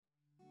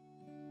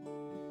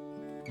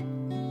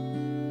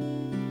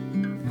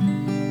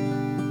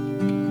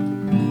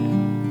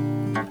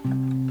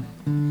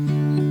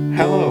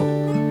Hello,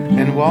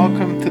 and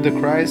welcome to the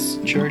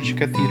Christ Church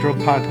Cathedral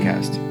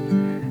podcast.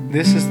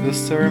 This is the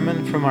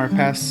sermon from our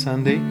past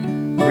Sunday,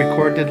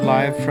 recorded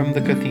live from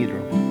the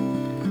cathedral.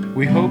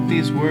 We hope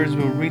these words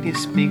will really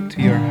speak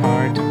to your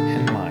heart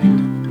and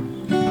mind.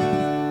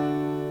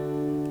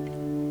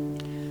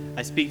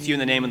 I speak to you in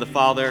the name of the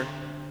Father,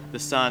 the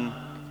Son,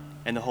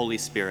 and the Holy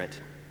Spirit.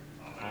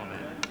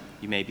 Amen.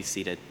 You may be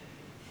seated.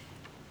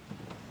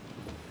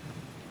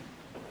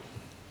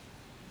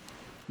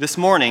 This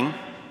morning,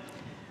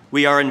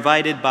 we are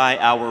invited by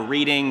our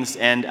readings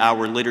and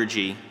our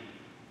liturgy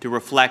to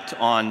reflect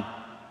on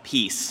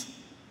peace,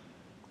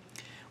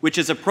 which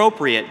is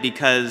appropriate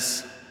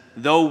because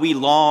though we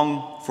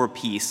long for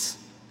peace,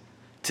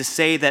 to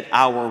say that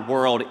our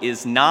world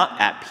is not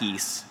at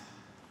peace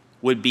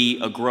would be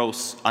a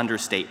gross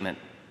understatement.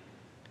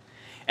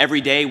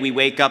 Every day we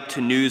wake up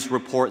to news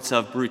reports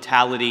of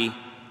brutality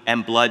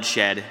and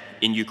bloodshed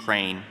in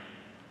Ukraine,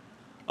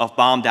 of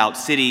bombed-out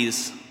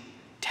cities,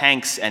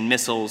 tanks and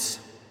missiles,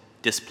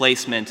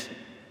 displacement,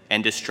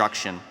 and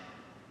destruction.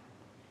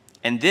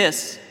 And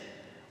this,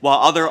 while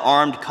other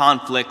armed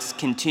conflicts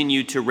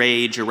continue to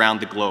rage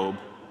around the globe.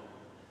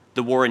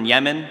 The war in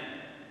Yemen,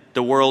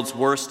 the world's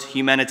worst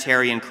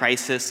humanitarian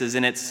crisis, is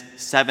in its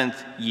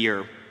 7th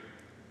year.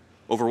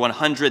 Over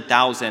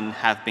 100,000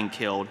 have been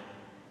killed,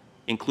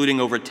 including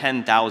over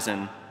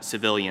 10,000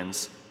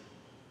 civilians.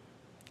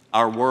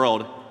 Our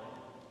world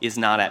is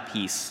not at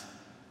peace.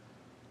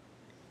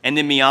 And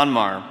in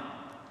Myanmar,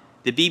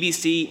 the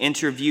BBC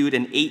interviewed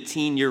an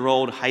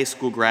 18-year-old high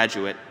school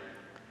graduate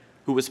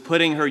who was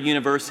putting her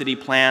university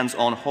plans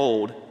on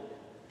hold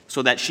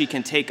so that she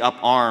can take up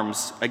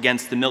arms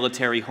against the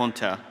military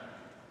junta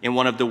in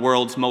one of the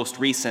world's most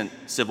recent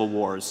civil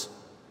wars.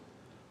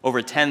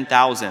 Over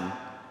 10,000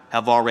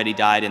 have already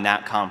died in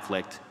that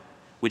conflict,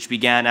 which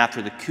began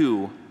after the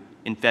coup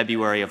in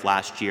February of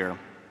last year.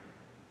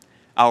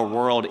 Our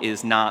world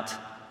is not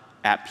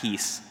at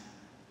peace.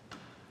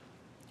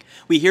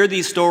 We hear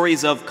these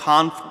stories of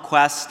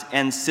conquest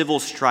and civil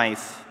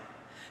strife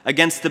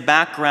against the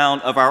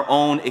background of our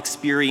own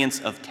experience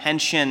of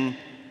tension,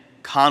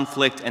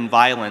 conflict, and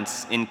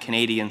violence in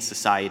Canadian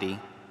society.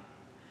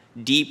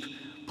 Deep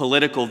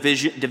political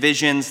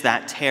divisions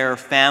that tear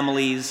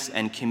families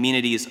and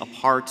communities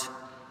apart,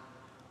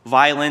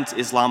 violent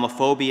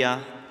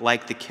Islamophobia,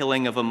 like the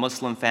killing of a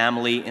Muslim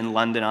family in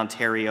London,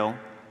 Ontario,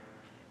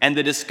 and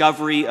the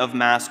discovery of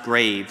mass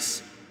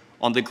graves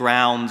on the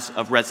grounds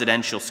of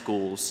residential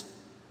schools,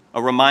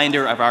 a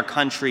reminder of our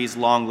country's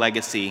long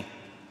legacy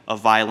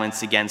of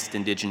violence against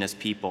Indigenous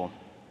people.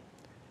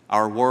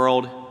 Our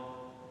world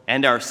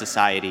and our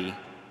society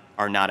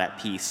are not at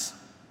peace.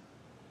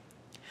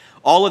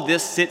 All of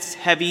this sits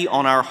heavy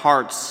on our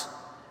hearts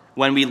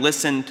when we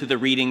listen to the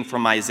reading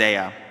from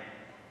Isaiah,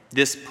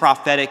 this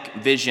prophetic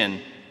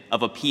vision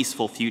of a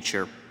peaceful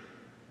future.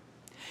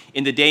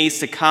 In the days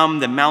to come,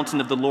 the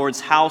mountain of the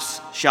Lord's house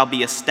shall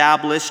be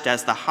established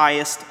as the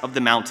highest of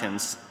the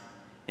mountains,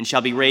 and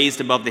shall be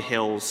raised above the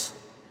hills.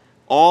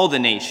 All the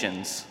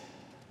nations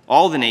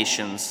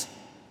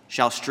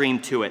shall stream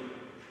to it.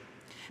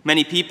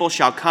 Many people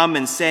shall come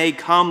and say,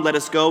 "Come, let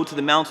us go to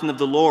the mountain of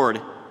the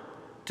Lord,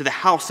 to the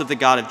house of the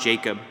God of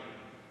Jacob,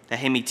 that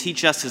he may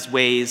teach us his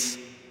ways,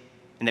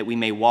 and that we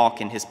may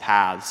walk in his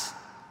paths.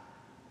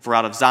 For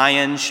out of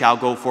Zion shall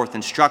go forth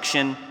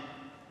instruction,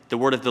 the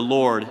word of the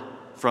Lord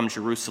from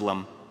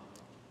Jerusalem.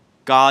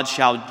 God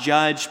shall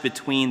judge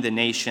between the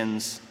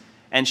nations,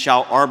 and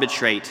shall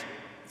arbitrate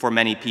for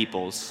many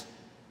peoples.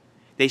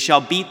 They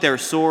shall beat their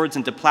swords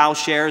into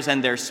plowshares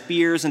and their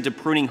spears into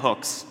pruning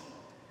hooks.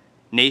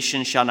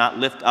 Nation shall not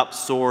lift up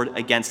sword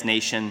against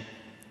nation,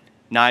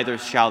 neither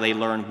shall they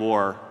learn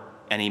war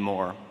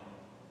anymore."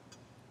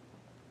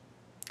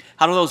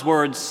 How do those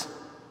words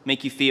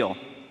make you feel?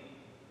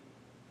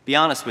 Be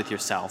honest with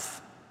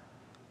yourself.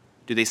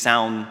 Do they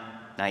sound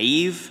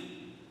naive?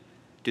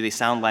 Do they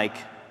sound like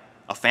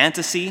a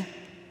fantasy?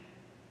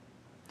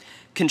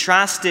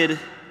 Contrasted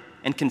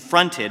and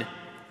confronted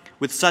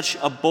with such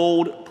a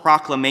bold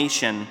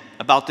proclamation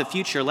about the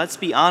future, let's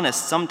be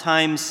honest,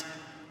 sometimes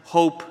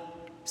hope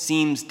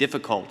seems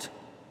difficult.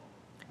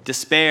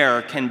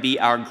 Despair can be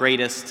our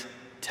greatest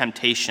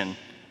temptation,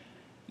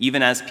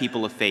 even as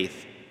people of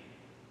faith.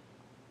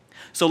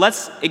 So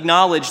let's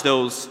acknowledge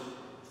those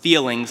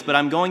feelings, but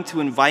I'm going to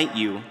invite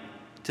you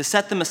to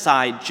set them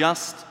aside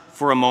just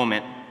for a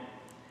moment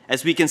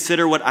as we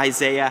consider what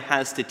Isaiah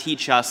has to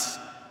teach us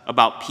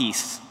about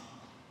peace.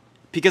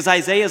 Because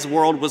Isaiah's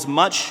world was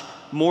much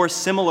more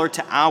similar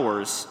to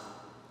ours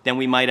than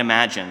we might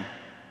imagine.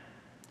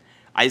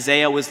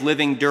 Isaiah was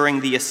living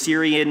during the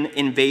Assyrian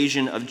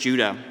invasion of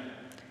Judah,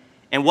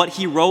 and what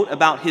he wrote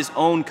about his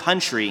own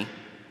country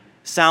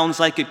sounds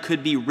like it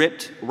could be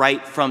ripped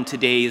right from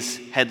today's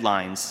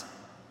headlines.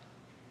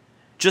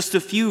 Just a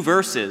few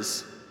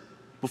verses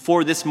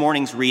before this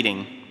morning's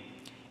reading,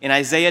 in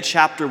Isaiah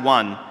chapter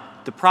 1,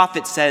 the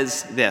prophet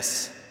says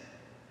this: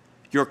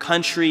 "Your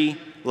country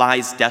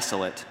lies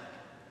desolate.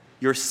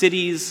 Your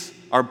cities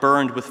are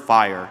burned with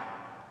fire.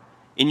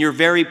 In your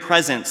very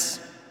presence,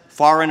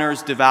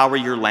 foreigners devour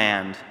your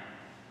land.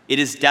 It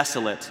is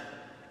desolate,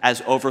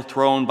 as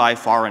overthrown by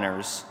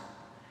foreigners.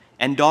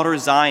 And daughter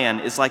Zion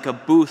is like a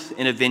booth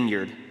in a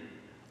vineyard,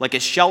 like a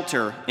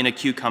shelter in a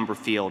cucumber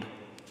field,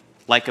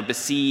 like a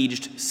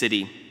besieged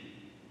city.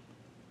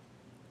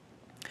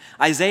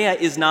 Isaiah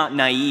is not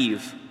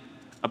naive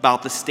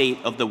about the state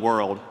of the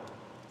world,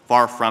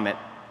 far from it.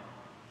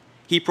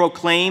 He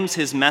proclaims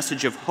his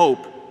message of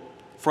hope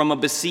from a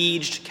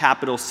besieged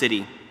capital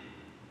city.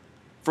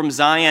 From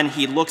Zion,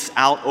 he looks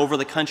out over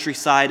the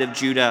countryside of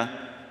Judah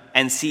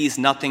and sees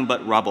nothing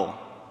but rubble,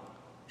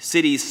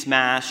 cities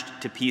smashed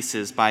to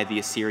pieces by the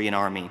Assyrian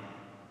army.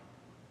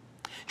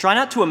 Try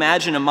not to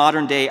imagine a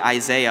modern-day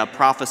Isaiah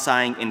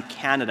prophesying in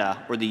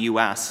Canada or the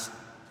US.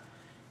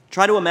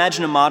 Try to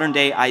imagine a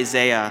modern-day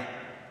Isaiah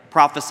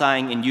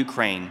prophesying in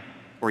Ukraine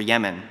or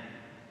Yemen.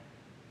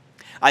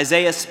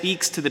 Isaiah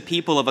speaks to the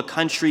people of a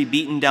country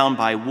beaten down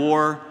by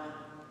war,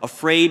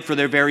 afraid for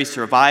their very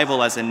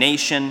survival as a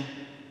nation,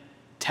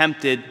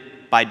 tempted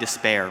by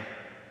despair.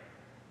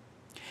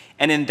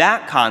 And in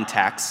that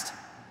context,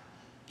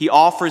 he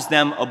offers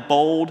them a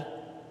bold,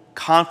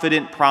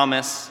 confident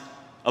promise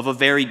of a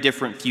very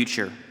different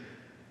future,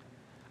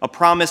 a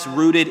promise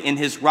rooted in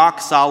his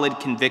rock-solid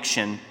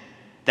conviction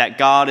that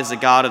God is a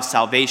God of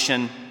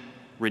salvation,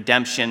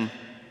 redemption,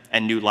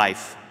 and new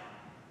life.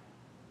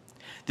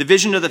 The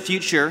vision of the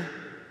future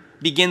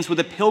begins with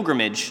a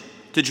pilgrimage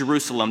to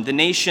Jerusalem. The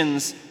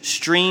nations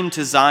stream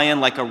to Zion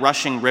like a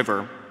rushing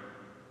river.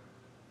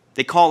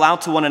 They call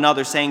out to one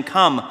another, saying,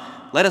 "Come,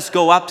 let us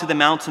go up to the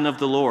mountain of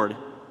the Lord."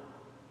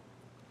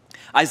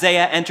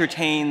 Isaiah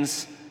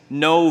entertains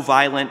no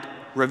violent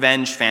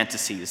revenge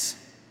fantasies.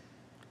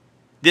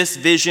 This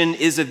vision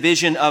is a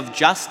vision of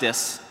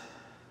justice,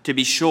 to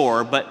be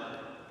sure, but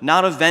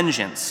not of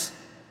vengeance.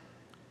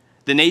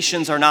 The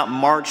nations are not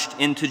marched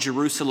into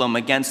Jerusalem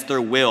against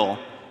their will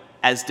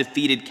as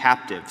defeated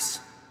captives.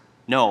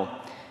 No,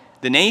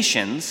 the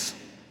nations,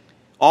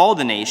 all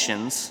the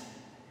nations,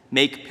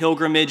 make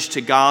pilgrimage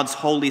to God's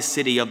holy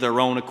city of their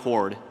own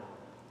accord,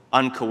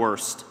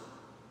 uncoerced.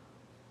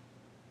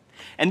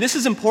 And this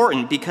is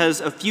important because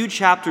a few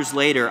chapters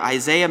later,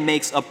 Isaiah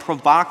makes a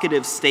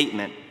provocative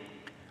statement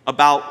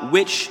about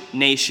which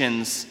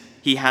nations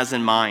he has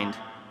in mind.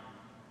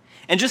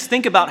 And just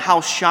think about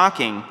how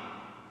shocking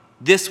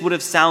this would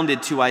have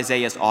sounded to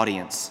Isaiah's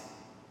audience.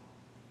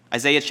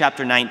 Isaiah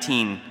chapter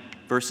 19,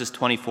 verses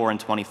 24 and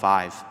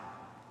 25.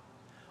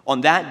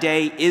 On that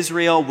day,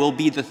 Israel will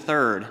be the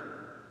third,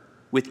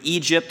 with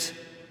Egypt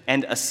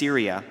and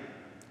Assyria,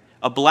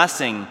 a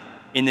blessing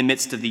in the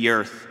midst of the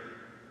earth,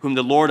 whom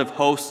the Lord of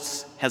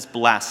hosts has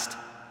blessed,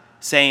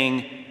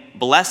 saying,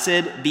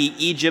 "Blessed be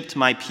Egypt,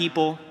 my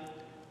people,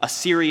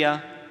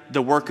 Assyria,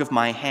 the work of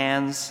my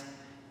hands,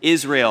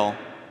 Israel,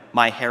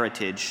 my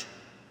heritage."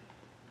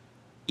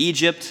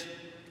 Egypt,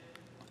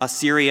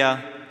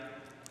 Assyria,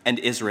 and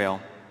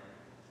Israel.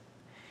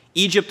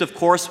 Egypt, of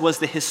course, was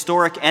the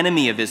historic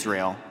enemy of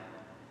Israel.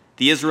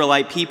 The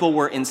Israelite people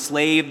were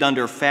enslaved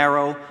under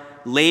Pharaoh,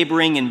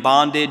 laboring in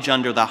bondage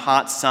under the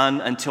hot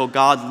sun until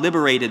God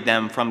liberated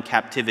them from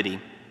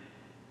captivity.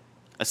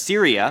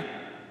 Assyria,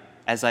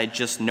 as I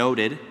just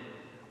noted,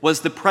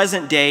 was the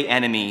present-day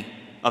enemy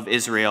of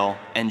Israel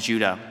and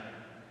Judah.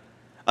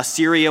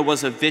 Assyria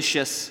was a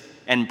vicious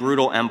and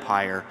brutal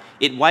empire.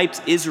 It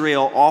wiped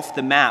Israel off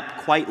the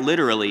map quite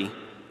literally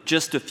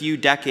just a few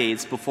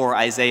decades before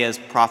Isaiah's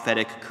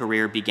prophetic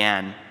career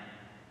began.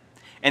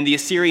 And the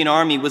Assyrian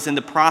army was in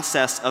the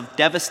process of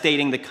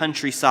devastating the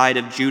countryside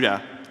of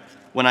Judah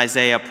when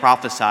Isaiah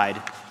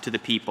prophesied to the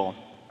people.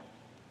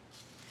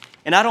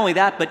 And not only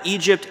that, but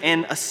Egypt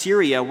and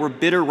Assyria were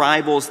bitter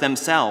rivals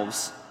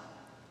themselves.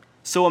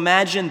 So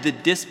imagine the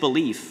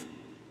disbelief,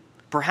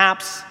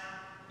 perhaps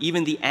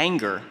even the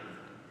anger,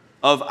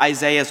 of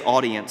Isaiah's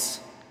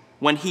audience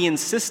when he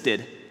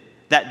insisted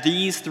that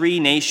these three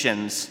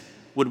nations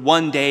would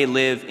one day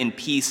live in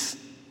peace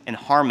and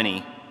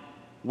harmony,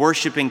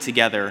 worshiping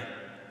together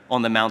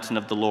on the mountain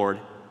of the Lord.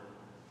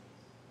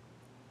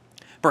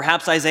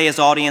 Perhaps Isaiah's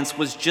audience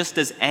was just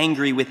as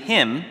angry with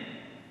him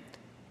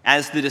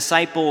as the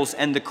disciples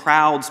and the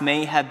crowds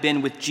may have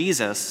been with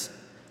Jesus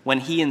when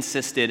he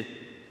insisted,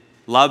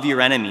 "Love your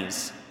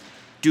enemies,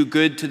 do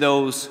good to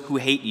those who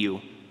hate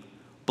you,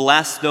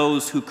 bless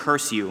those who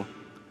curse you,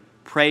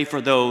 pray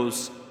for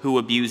those who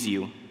abuse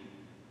you."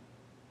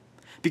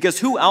 Because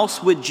who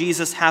else would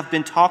Jesus have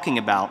been talking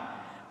about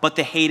but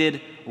the hated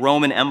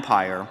Roman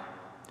Empire,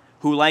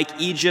 who, like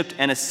Egypt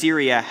and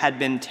Assyria, had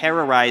been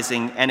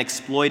terrorizing and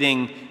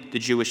exploiting the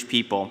Jewish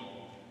people?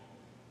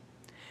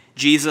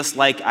 Jesus,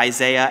 like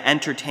Isaiah,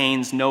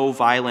 entertains no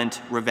violent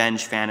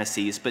revenge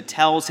fantasies, but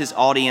tells his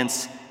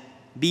audience,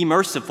 "Be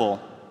merciful,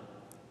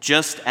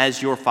 just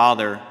as your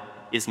Father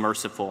is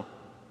merciful."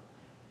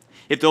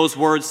 If those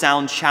words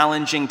sound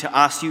challenging to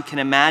us, you can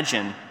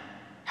imagine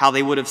how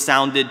they would have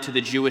sounded to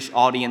the Jewish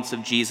audience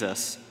of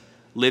Jesus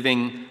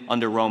living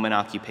under Roman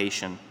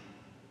occupation.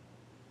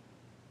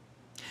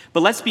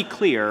 But let's be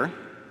clear,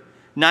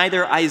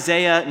 Neither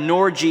Isaiah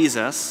nor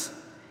Jesus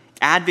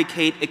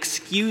advocate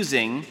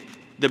excusing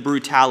the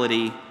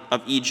brutality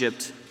of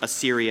Egypt,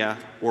 Assyria,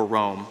 or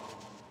Rome.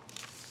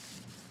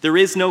 There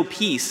is no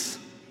peace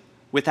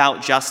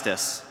without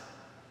justice.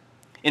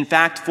 In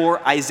fact,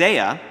 for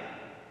Isaiah,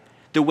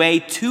 the way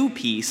to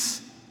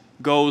peace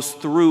goes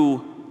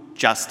through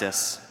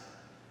justice.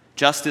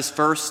 Justice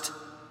first,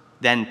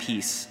 then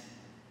peace.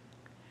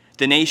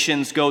 The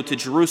nations go to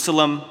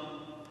Jerusalem,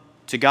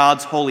 to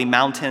God's holy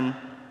mountain,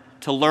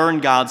 to learn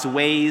God's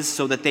ways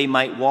so that they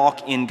might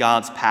walk in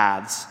God's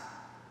paths.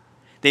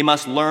 They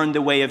must learn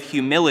the way of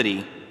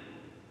humility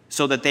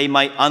so that they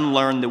might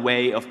unlearn the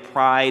way of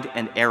pride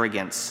and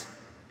arrogance.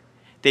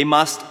 They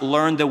must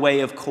learn the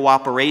way of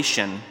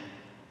cooperation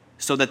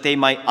so that they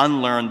might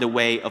unlearn the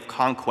way of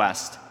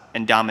conquest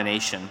and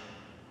domination.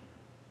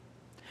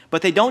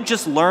 But they don't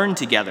just learn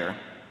together.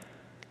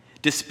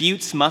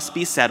 Disputes must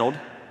be settled.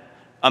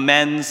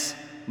 Amends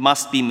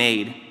must be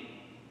made.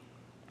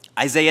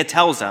 Isaiah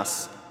tells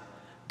us,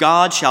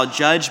 God shall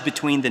judge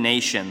between the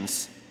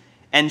nations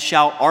and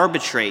shall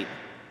arbitrate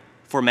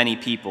for many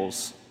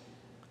peoples.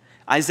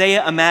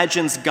 Isaiah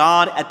imagines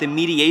God at the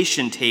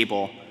mediation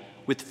table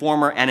with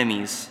former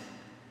enemies,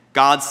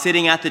 God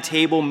sitting at the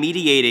table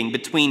mediating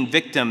between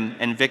victim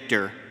and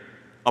victor,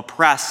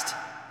 oppressed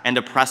and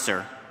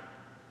oppressor,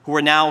 who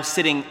are now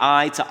sitting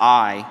eye to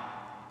eye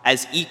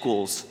as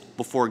equals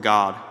before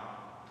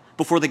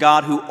the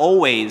God who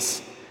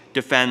always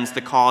defends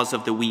the cause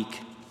of the weak,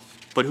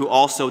 but who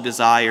also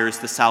desires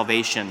the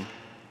salvation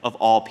of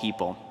all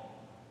people.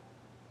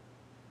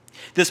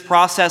 This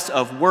process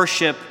of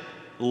worship,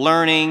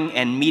 learning,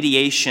 and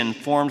mediation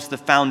forms the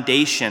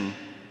foundation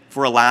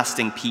for a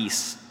lasting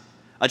peace,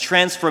 a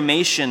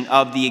transformation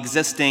of the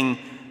existing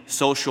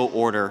social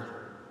order.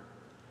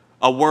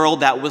 A world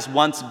that was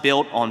once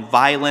built on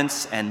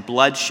violence and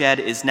bloodshed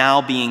is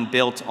now being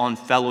built on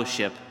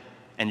fellowship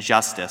and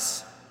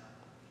justice.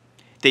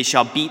 They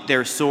shall beat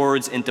their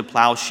swords into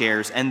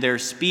plowshares and their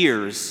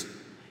spears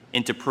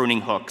into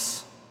pruning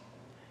hooks.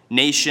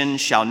 Nation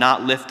shall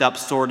not lift up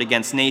sword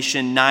against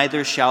nation,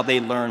 neither shall they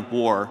learn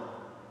war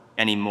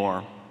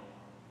anymore.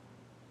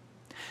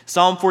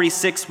 Psalm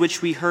 46,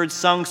 which we heard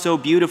sung so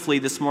beautifully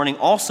this morning,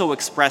 also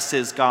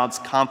expresses God's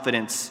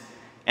confidence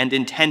and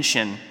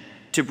intention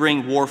to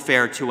bring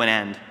warfare to an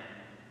end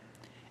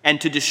and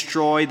to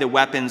destroy the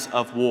weapons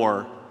of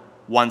war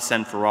once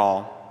and for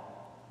all.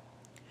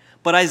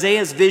 But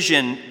Isaiah's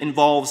vision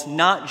involves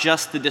not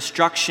just the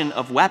destruction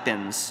of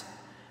weapons,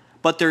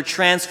 but their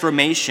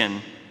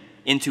transformation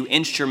into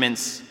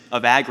instruments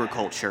of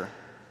agriculture.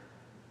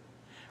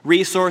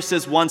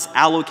 Resources once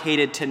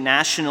allocated to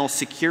national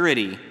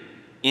security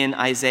in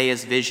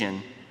Isaiah's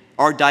vision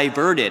are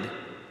diverted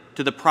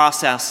to the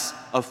process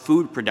of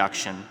food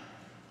production.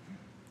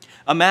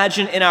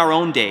 Imagine in our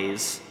own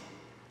days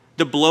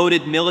the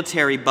bloated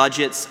military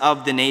budgets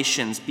of the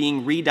nations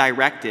being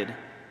redirected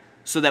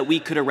so that we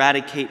could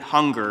eradicate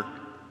hunger,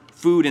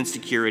 food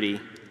insecurity,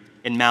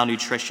 and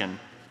malnutrition.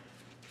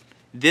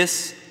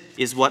 This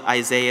is what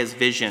Isaiah's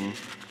vision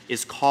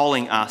is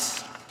calling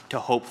us to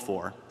hope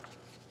for.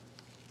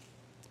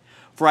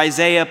 For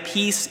Isaiah,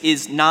 peace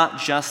is not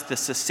just the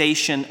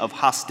cessation of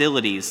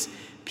hostilities.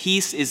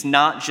 Peace is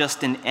not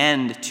just an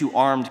end to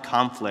armed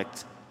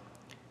conflict.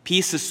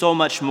 Peace is so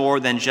much more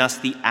than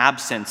just the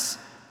absence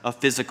of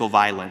physical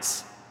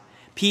violence.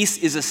 Peace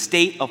is a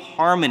state of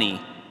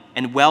harmony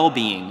and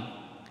well-being,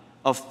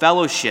 of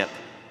fellowship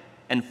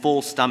and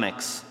full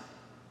stomachs.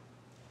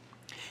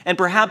 And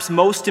perhaps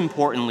most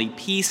importantly,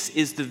 peace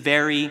is the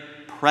very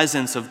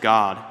presence of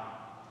God,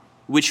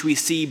 which we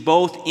see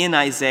both in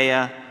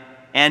Isaiah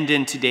and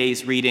in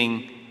today's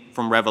reading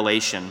from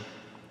Revelation.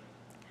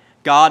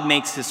 God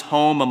makes his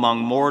home among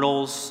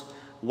mortals,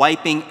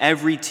 wiping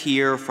every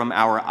tear from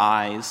our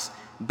eyes,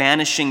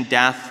 banishing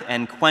death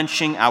and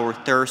quenching our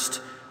thirst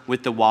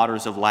with the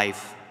waters of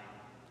life.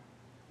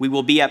 We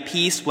will be at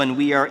peace when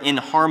we are in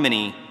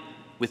harmony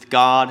with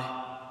God,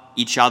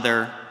 each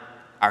other,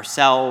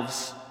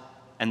 ourselves,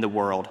 and the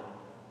world.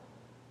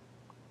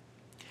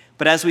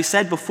 But as we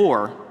said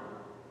before,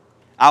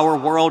 our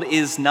world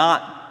is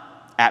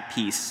not at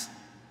peace,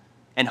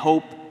 and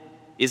hope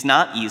is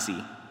not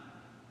easy.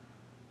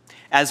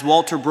 As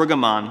Walter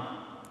Brueggemann,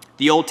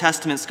 the Old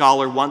Testament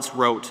scholar, once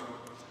wrote,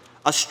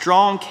 "A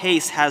strong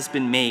case has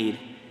been made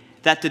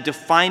that the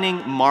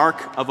defining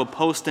mark of a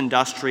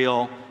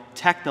post-industrial,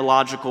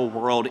 technological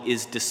world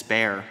is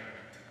despair,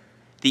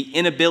 the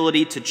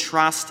inability to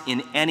trust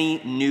in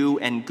any new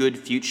and good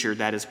future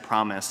that is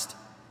promised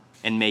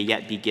and may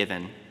yet be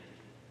given."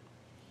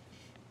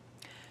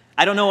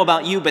 I don't know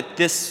about you, but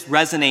this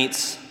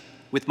resonates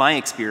with my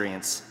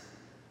experience.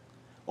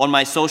 On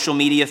my social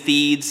media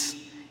feeds,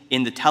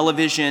 in the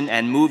television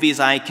and movies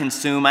I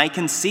consume, I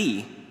can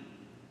see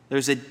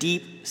there's a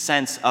deep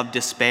sense of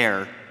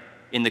despair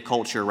in the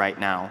culture right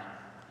now,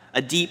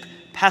 a deep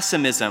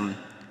pessimism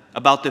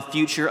about the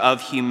future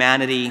of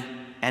humanity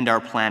and our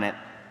planet.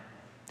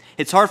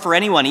 It's hard for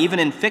anyone, even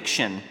in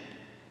fiction,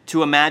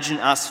 to imagine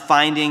us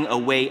finding a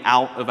way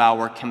out of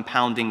our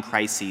compounding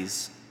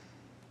crises: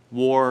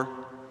 war,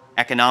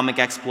 economic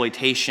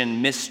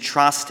exploitation,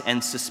 mistrust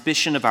and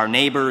suspicion of our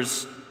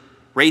neighbors,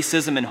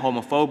 racism and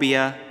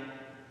homophobia,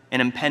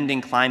 and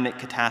impending climate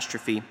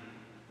catastrophe.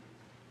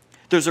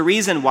 There's a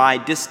reason why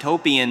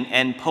dystopian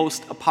and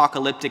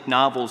post-apocalyptic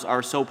novels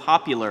are so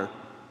popular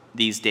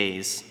these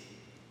days.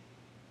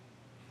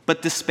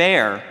 But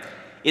despair,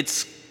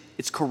 it's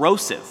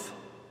corrosive.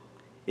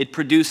 It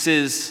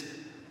produces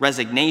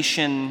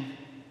resignation,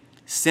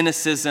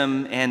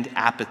 cynicism, and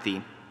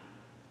apathy.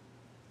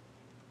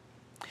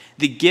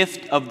 The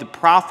gift of the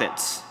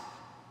prophets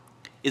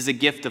is a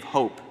gift of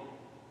hope.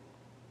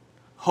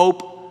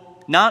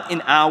 Hope not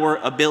in our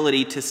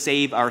ability to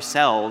save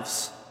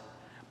ourselves,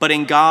 but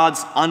in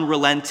God's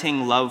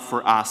unrelenting love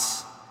for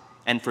us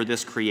and for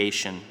this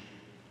creation.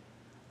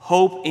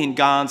 Hope in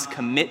God's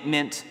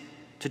commitment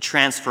to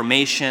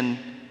transformation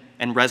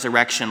and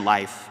resurrection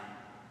life.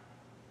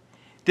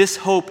 This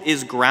hope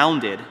is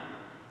grounded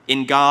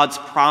in God's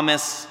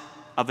promise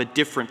of a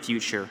different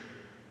future,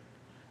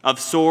 of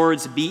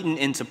swords beaten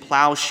into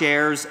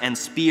plowshares and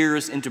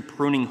spears into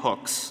pruning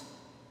hooks.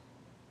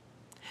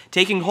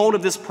 Taking hold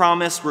of this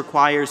promise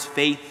requires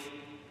faith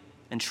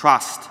and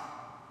trust.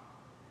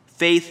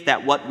 Faith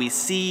that what we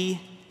see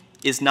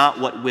is not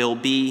what will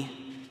be.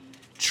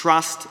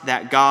 Trust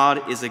that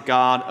God is a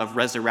God of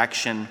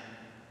resurrection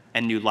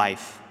and new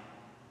life.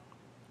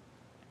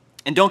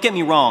 And don't get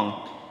me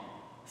wrong,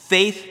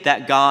 faith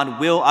that God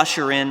will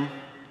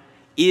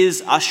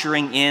is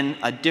ushering in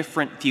a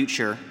different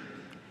future,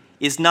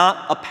 is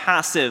not a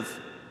passive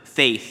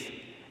faith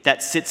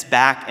that sits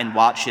back and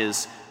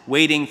watches,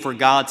 waiting for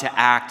God to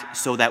act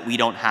so that we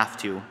don't have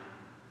to.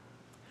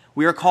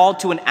 We are called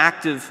to an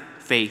active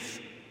faith,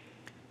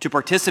 to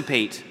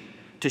participate,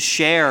 to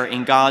share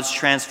in God's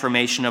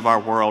transformation of our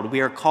world.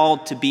 We are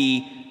called to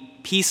be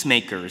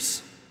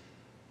peacemakers.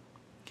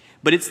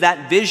 But it's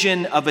that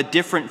vision of a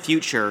different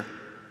future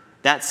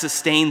that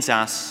sustains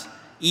us,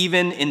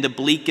 even in the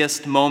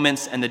bleakest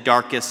moments and the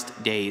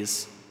darkest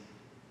days.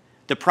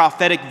 The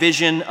prophetic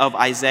vision of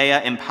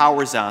Isaiah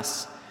empowers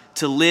us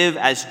to live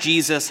as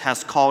Jesus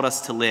has called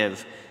us to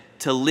live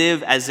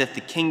as if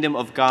the kingdom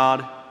of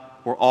God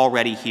were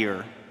already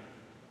here.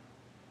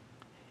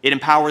 It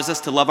empowers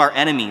us to love our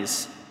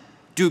enemies,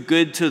 do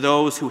good to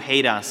those who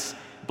hate us,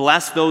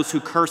 bless those who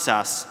curse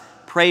us,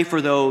 pray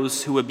for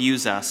those who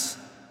abuse us,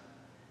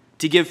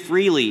 to give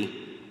freely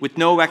with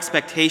no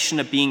expectation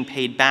of being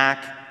paid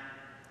back,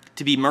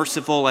 to be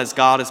merciful as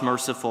God is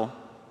merciful.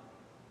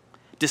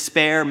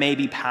 Despair may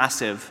be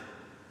passive,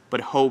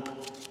 but hope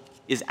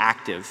is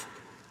active.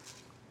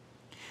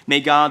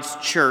 May God's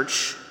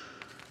church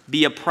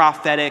be a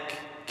prophetic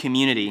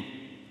community,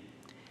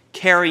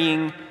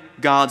 carrying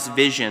God's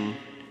vision,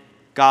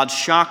 God's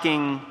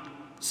shocking,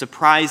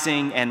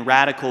 surprising, and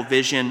radical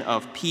vision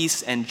of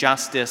peace and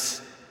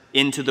justice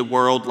into the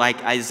world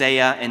like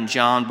Isaiah and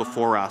John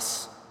before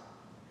us.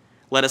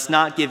 Let us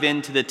not give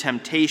in to the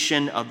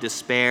temptation of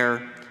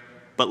despair,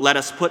 but let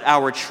us put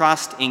our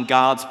trust in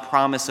God's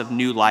promise of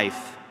new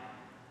life,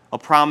 a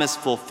promise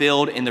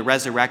fulfilled in the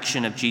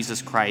resurrection of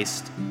Jesus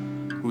Christ,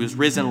 whose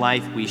risen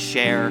life we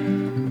share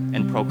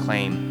and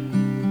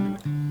proclaim.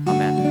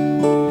 Amen.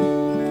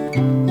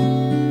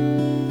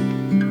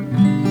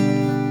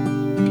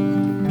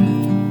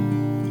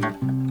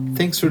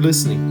 Thanks for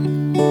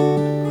listening.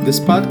 This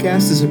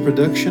podcast is a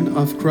production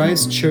of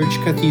Christ Church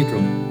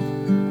Cathedral.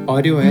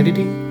 Audio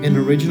editing and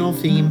original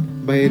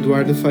theme by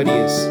Eduardo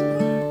Farias.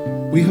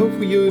 We hope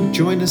you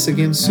join us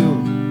again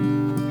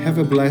soon. Have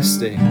a blessed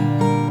day.